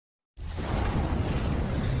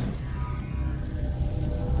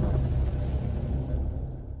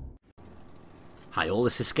Hi all,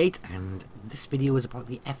 this is Skate, and this video is about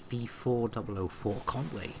the FV4004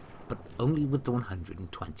 Conway, but only with the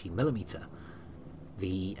 120mm.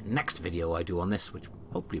 The next video I do on this, which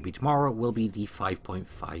hopefully will be tomorrow, will be the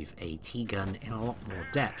 5.5 AT gun in a lot more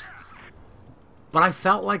depth. But I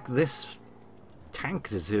felt like this tank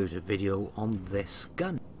deserved a video on this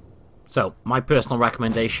gun. So, my personal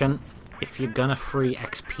recommendation, if you're gonna free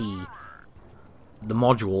XP the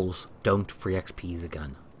modules, don't free XP the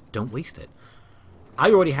gun. Don't waste it.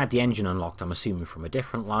 I already had the engine unlocked, I'm assuming from a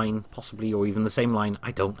different line, possibly, or even the same line,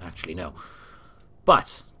 I don't actually know.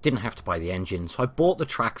 But, didn't have to buy the engine, so I bought the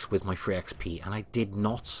tracks with my free XP, and I did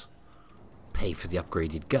not pay for the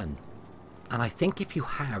upgraded gun. And I think if you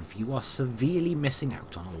have, you are severely missing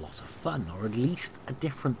out on a lot of fun, or at least a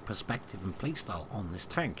different perspective and playstyle on this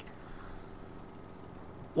tank.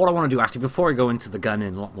 What I want to do actually, before I go into the gun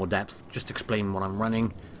in a lot more depth, just explain what I'm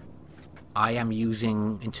running. I am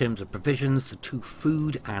using, in terms of provisions, the 2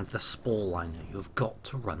 food and the spore liner. You've got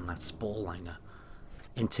to run that spore liner.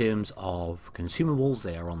 In terms of consumables,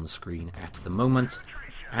 they are on the screen at the moment.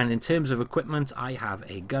 And in terms of equipment, I have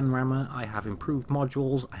a gun rammer, I have improved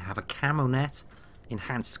modules, I have a camo net,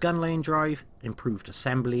 enhanced gun lane drive, improved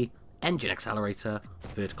assembly, engine accelerator,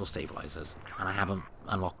 vertical stabilizers. And I haven't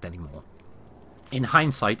unlocked any more. In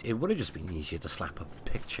hindsight, it would have just been easier to slap a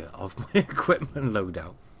picture of my equipment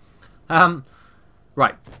loadout.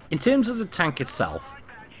 Right, in terms of the tank itself,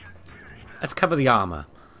 let's cover the armour.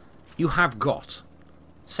 You have got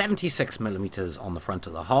 76mm on the front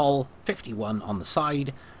of the hull, 51 on the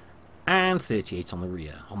side, and 38 on the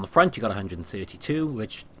rear. On the front you got 132,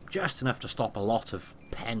 which just enough to stop a lot of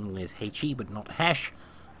pen with HE but not HESH.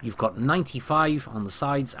 You've got 95 on the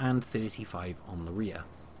sides and 35 on the rear.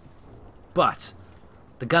 But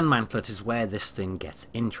the gun mantlet is where this thing gets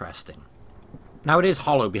interesting. Now it is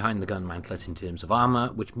hollow behind the gun mantlet in terms of armour,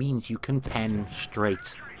 which means you can pen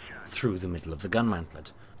straight through the middle of the gun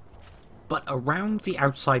mantlet. But around the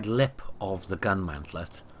outside lip of the gun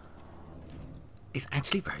mantlet is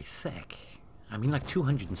actually very thick. I mean like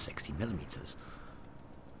 260mm.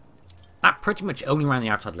 That pretty much only around the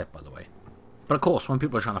outside lip, by the way. But of course, when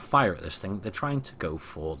people are trying to fire at this thing, they're trying to go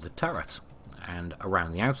for the turret and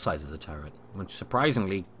around the outside of the turret, which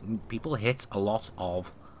surprisingly, people hit a lot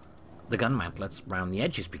of the gun mantlets around the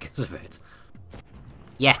edges because of it.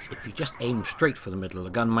 Yet, if you just aim straight for the middle of the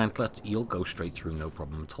gun mantlet, you'll go straight through no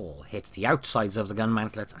problem at all. Hit the outsides of the gun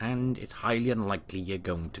mantlet, and it's highly unlikely you're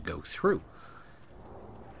going to go through.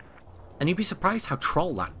 And you'd be surprised how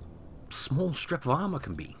troll that small strip of armour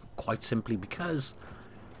can be, quite simply because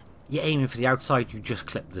you're aiming for the outside, you just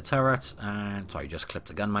clip the turret, and sorry, just clip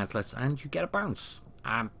the gun mantlet, and you get a bounce.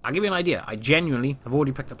 I'll give you an idea. I genuinely have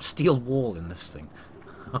already picked up a steel wall in this thing.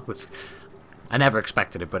 I never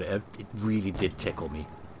expected it, but it really did tickle me.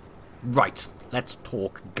 Right, let's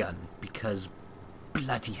talk gun, because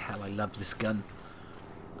bloody hell I love this gun.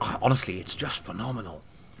 Honestly, it's just phenomenal.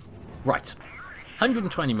 Right,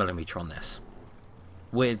 120mm on this.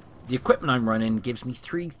 With the equipment I'm running, gives me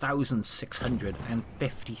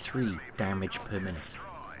 3,653 damage per minute.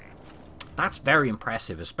 That's very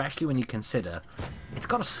impressive, especially when you consider it's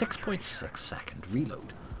got a 6.6 second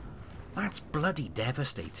reload. That's bloody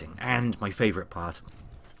devastating, and my favourite part,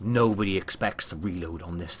 nobody expects the reload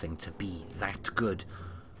on this thing to be that good,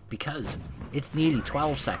 because it's nearly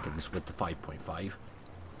 12 seconds with the 5.5.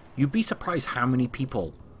 You'd be surprised how many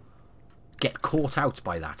people get caught out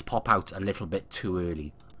by that, pop out a little bit too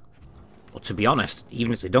early. Or to be honest,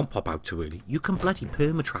 even if they don't pop out too early, you can bloody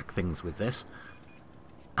permatrack things with this.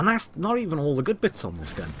 And that's not even all the good bits on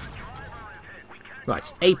this gun. Right,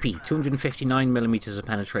 AP, 259mm of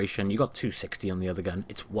penetration, you got 260 on the other gun,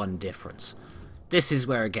 it's one difference. This is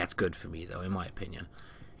where it gets good for me though, in my opinion.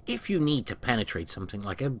 If you need to penetrate something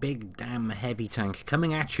like a big damn heavy tank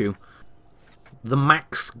coming at you, the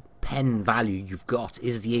max pen value you've got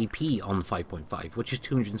is the AP on the 5.5, which is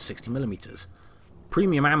 260mm.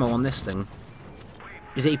 Premium ammo on this thing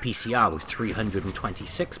is APCR with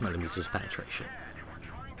 326mm penetration.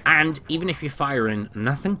 And even if you're firing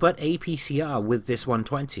nothing but APCR with this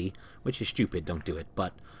 120, which is stupid, don't do it,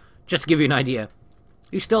 but just to give you an idea,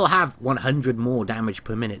 you still have 100 more damage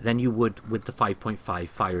per minute than you would with the 5.5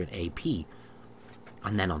 firing AP.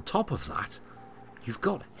 And then on top of that, you've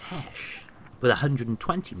got HESH with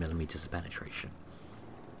 120mm of penetration.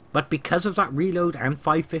 But because of that reload and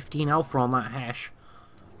 515 alpha on that HESH,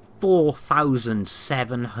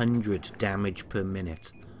 4,700 damage per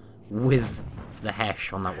minute with the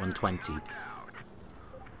HESH on that 120.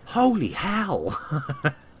 Holy hell!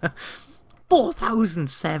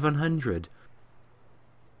 4,700!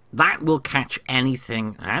 That will catch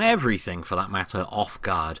anything, and everything for that matter, off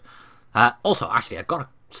guard. Also, actually, I gotta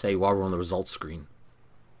say while we're on the results screen,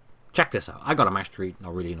 check this out. I got a mastery,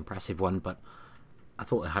 not really an impressive one, but I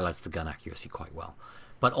thought it highlights the gun accuracy quite well.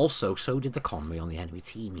 But also, so did the Conway on the enemy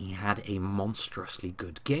team. He had a monstrously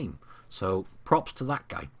good game. So, props to that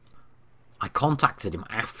guy. I contacted him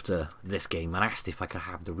after this game and asked if I could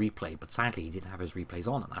have the replay, but sadly he didn't have his replays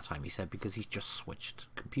on at that time, he said, because he's just switched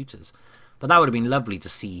computers. But that would have been lovely to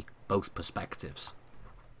see both perspectives.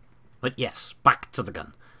 But yes, back to the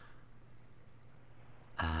gun.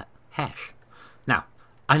 Hesh. Now,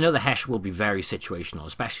 I know the Hesh will be very situational,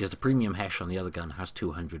 especially as the premium Hesh on the other gun has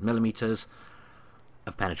 200mm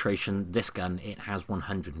of penetration. This gun, it has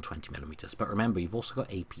 120mm. But remember, you've also got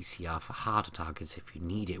APCR for harder targets if you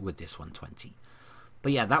need it with this 120.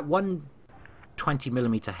 But yeah, that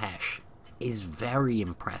 120mm Hesh is very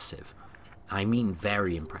impressive. I mean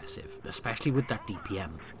very impressive, especially with that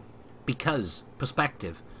DPM. Because,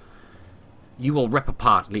 perspective, you will rip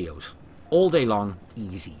apart Leos. All day long,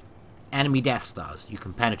 easy. Enemy Death Stars, you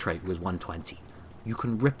can penetrate with 120. You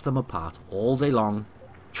can rip them apart all day long,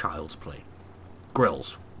 child's play.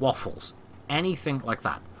 Grills, waffles, anything like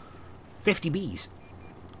that. 50Bs.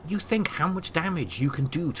 You think how much damage you can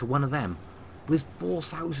do to one of them with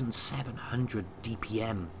 4,700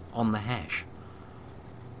 DPM on the Hesh.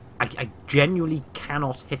 I genuinely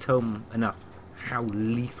cannot hit home enough how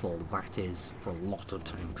lethal that is for a lot of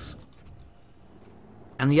tanks.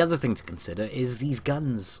 And the other thing to consider is these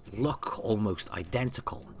guns look almost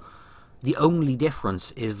identical. The only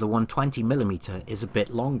difference is the 120mm is a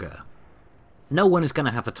bit longer. No one is going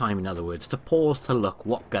to have the time, in other words, to pause to look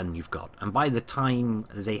what gun you've got. And by the time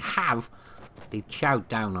they have, they've chowed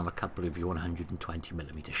down on a couple of your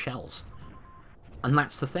 120mm shells. And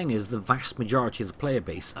that's the thing, is the vast majority of the player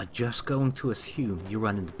base are just going to assume you're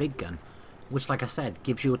running the big gun, which, like I said,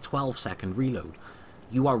 gives you a 12-second reload.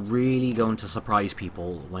 You are really going to surprise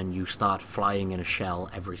people when you start flying in a shell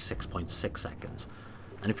every 6.6 seconds.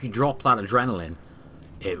 And if you drop that adrenaline,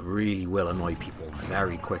 it really will annoy people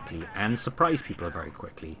very quickly and surprise people very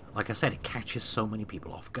quickly. Like I said, it catches so many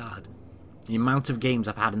people off guard. The amount of games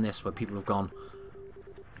I've had in this where people have gone,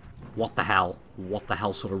 what the hell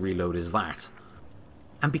sort of reload is that?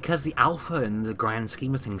 And because the alpha in the grand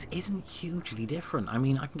scheme of things isn't hugely different. I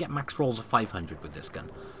mean, I can get max rolls of 500 with this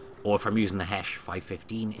gun. Or if I'm using the Hesh,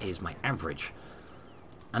 515 is my average.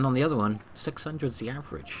 And on the other one, 600 is the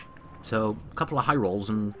average. So, a couple of high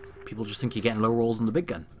rolls and people just think you're getting low rolls on the big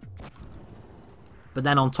gun. But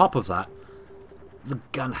then on top of that, the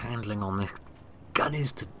gun handling on this gun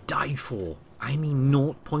is to die for. I mean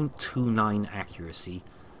 0.29 accuracy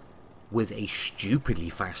with a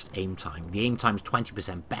stupidly fast aim time. The aim time's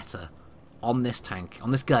 20% better on this tank,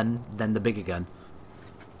 on this gun, than the bigger gun.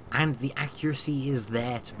 And the accuracy is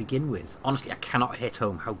there to begin with. Honestly, I cannot hit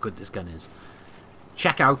home how good this gun is.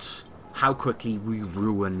 Check out how quickly we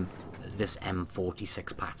ruin this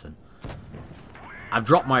M46 pattern. I've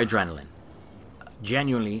dropped my adrenaline.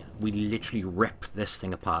 Genuinely, we literally rip this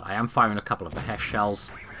thing apart. I am firing a couple of the Hesh shells.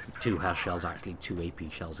 2 Hesh shells, actually. 2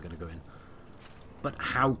 AP shells are going to go in. But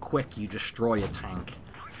how quick you destroy a tank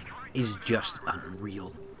is just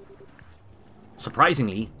unreal.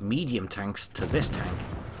 Surprisingly, medium tanks to this tank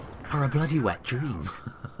are a bloody wet dream.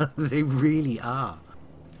 They really are.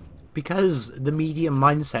 Because the medium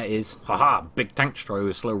mindset is, haha, big tank destroyer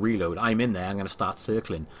with slow reload, I'm in there, I'm going to start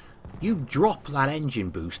circling. You drop that engine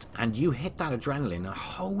boost and you hit that adrenaline and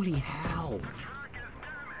holy hell.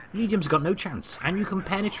 Medium's got no chance, and you can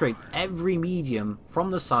penetrate every medium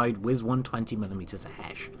from the side with 120mm of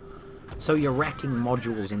Hesh. So you're wrecking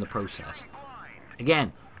modules in the process.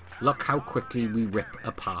 Again, look how quickly we rip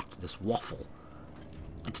apart this waffle.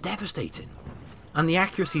 It's devastating. And the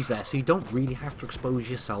accuracy's there, so you don't really have to expose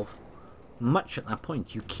yourself much at that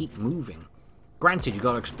point. You keep moving. Granted, you've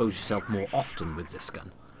got to expose yourself more often with this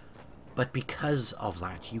gun. But because of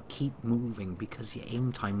that, you keep moving because your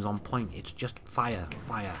aim time's on point. It's just fire,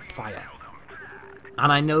 fire, fire.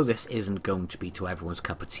 And I know this isn't going to be to everyone's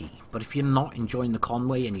cup of tea, but if you're not enjoying the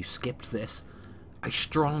Conway and you skipped this, I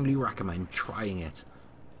strongly recommend trying it.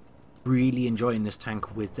 Really enjoying this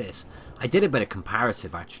tank with this. I did a bit of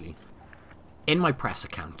comparative actually. In my press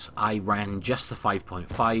account, I ran just the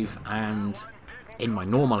 5.5, and in my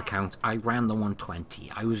normal account, I ran the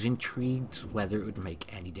 120. I was intrigued whether it would make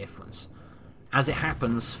any difference. As it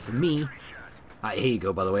happens, for me, here you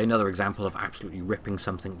go, by the way, another example of absolutely ripping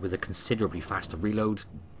something with a considerably faster reload.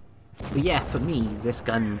 But yeah, for me, this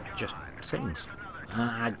gun just sings.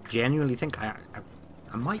 I genuinely think I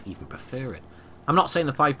might even prefer it. I'm not saying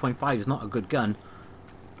the 5.5 is not a good gun.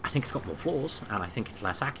 I think it's got more flaws, and I think it's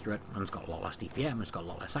less accurate, and it's got a lot less DPM, and it's got a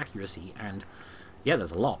lot less accuracy, and Yeah,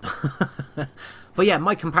 there's a lot. But yeah,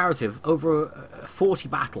 my comparative, over 40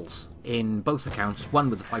 battles in both accounts, one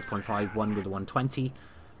with the 5.5, one with the 120.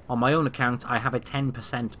 On my own account, I have a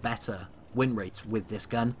 10% better win rate with this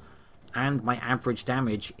gun, and my average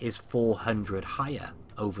damage is 400 higher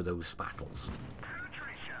over those battles.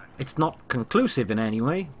 It's not conclusive in any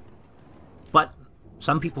way, but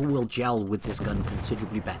some people will gel with this gun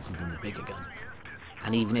considerably better than the bigger gun.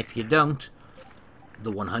 And even if you don't,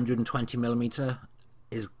 the 120mm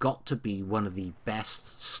has got to be one of the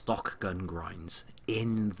best stock gun grinds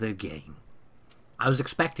in the game. I was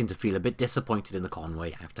expecting to feel a bit disappointed in the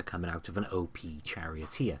Conway after coming out of an OP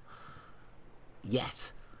charioteer.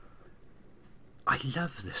 Yet, I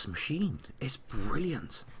love this machine. It's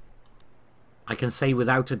brilliant. I can say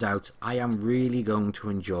without a doubt, I am really going to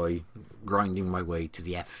enjoy grinding my way to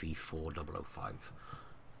the FV4005.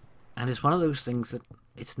 And it's one of those things that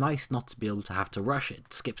it's nice not to be able to have to rush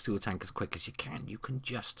it. Skip through a tank as quick as you can. You can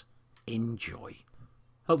just enjoy.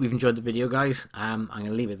 Hope you've enjoyed the video, guys. I'm going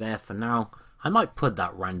to leave it there for now. I might put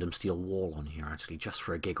that random steel wall on here, actually, just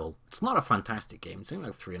for a giggle. It's not a fantastic game. It's only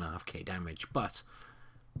like 3.5k damage, but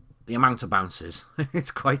the amount of bounces,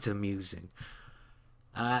 it's quite amusing.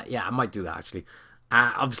 Yeah, I might do that, actually.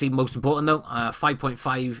 Obviously, most important, though,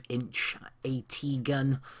 5.5-inch AT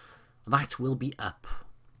gun. That will be up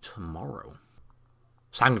tomorrow.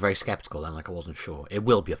 Sounded very skeptical then, like I wasn't sure. It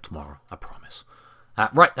will be up tomorrow, I promise.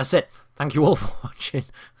 Right, that's it. Thank you all for watching,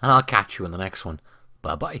 and I'll catch you in the next one.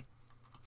 Bye-bye.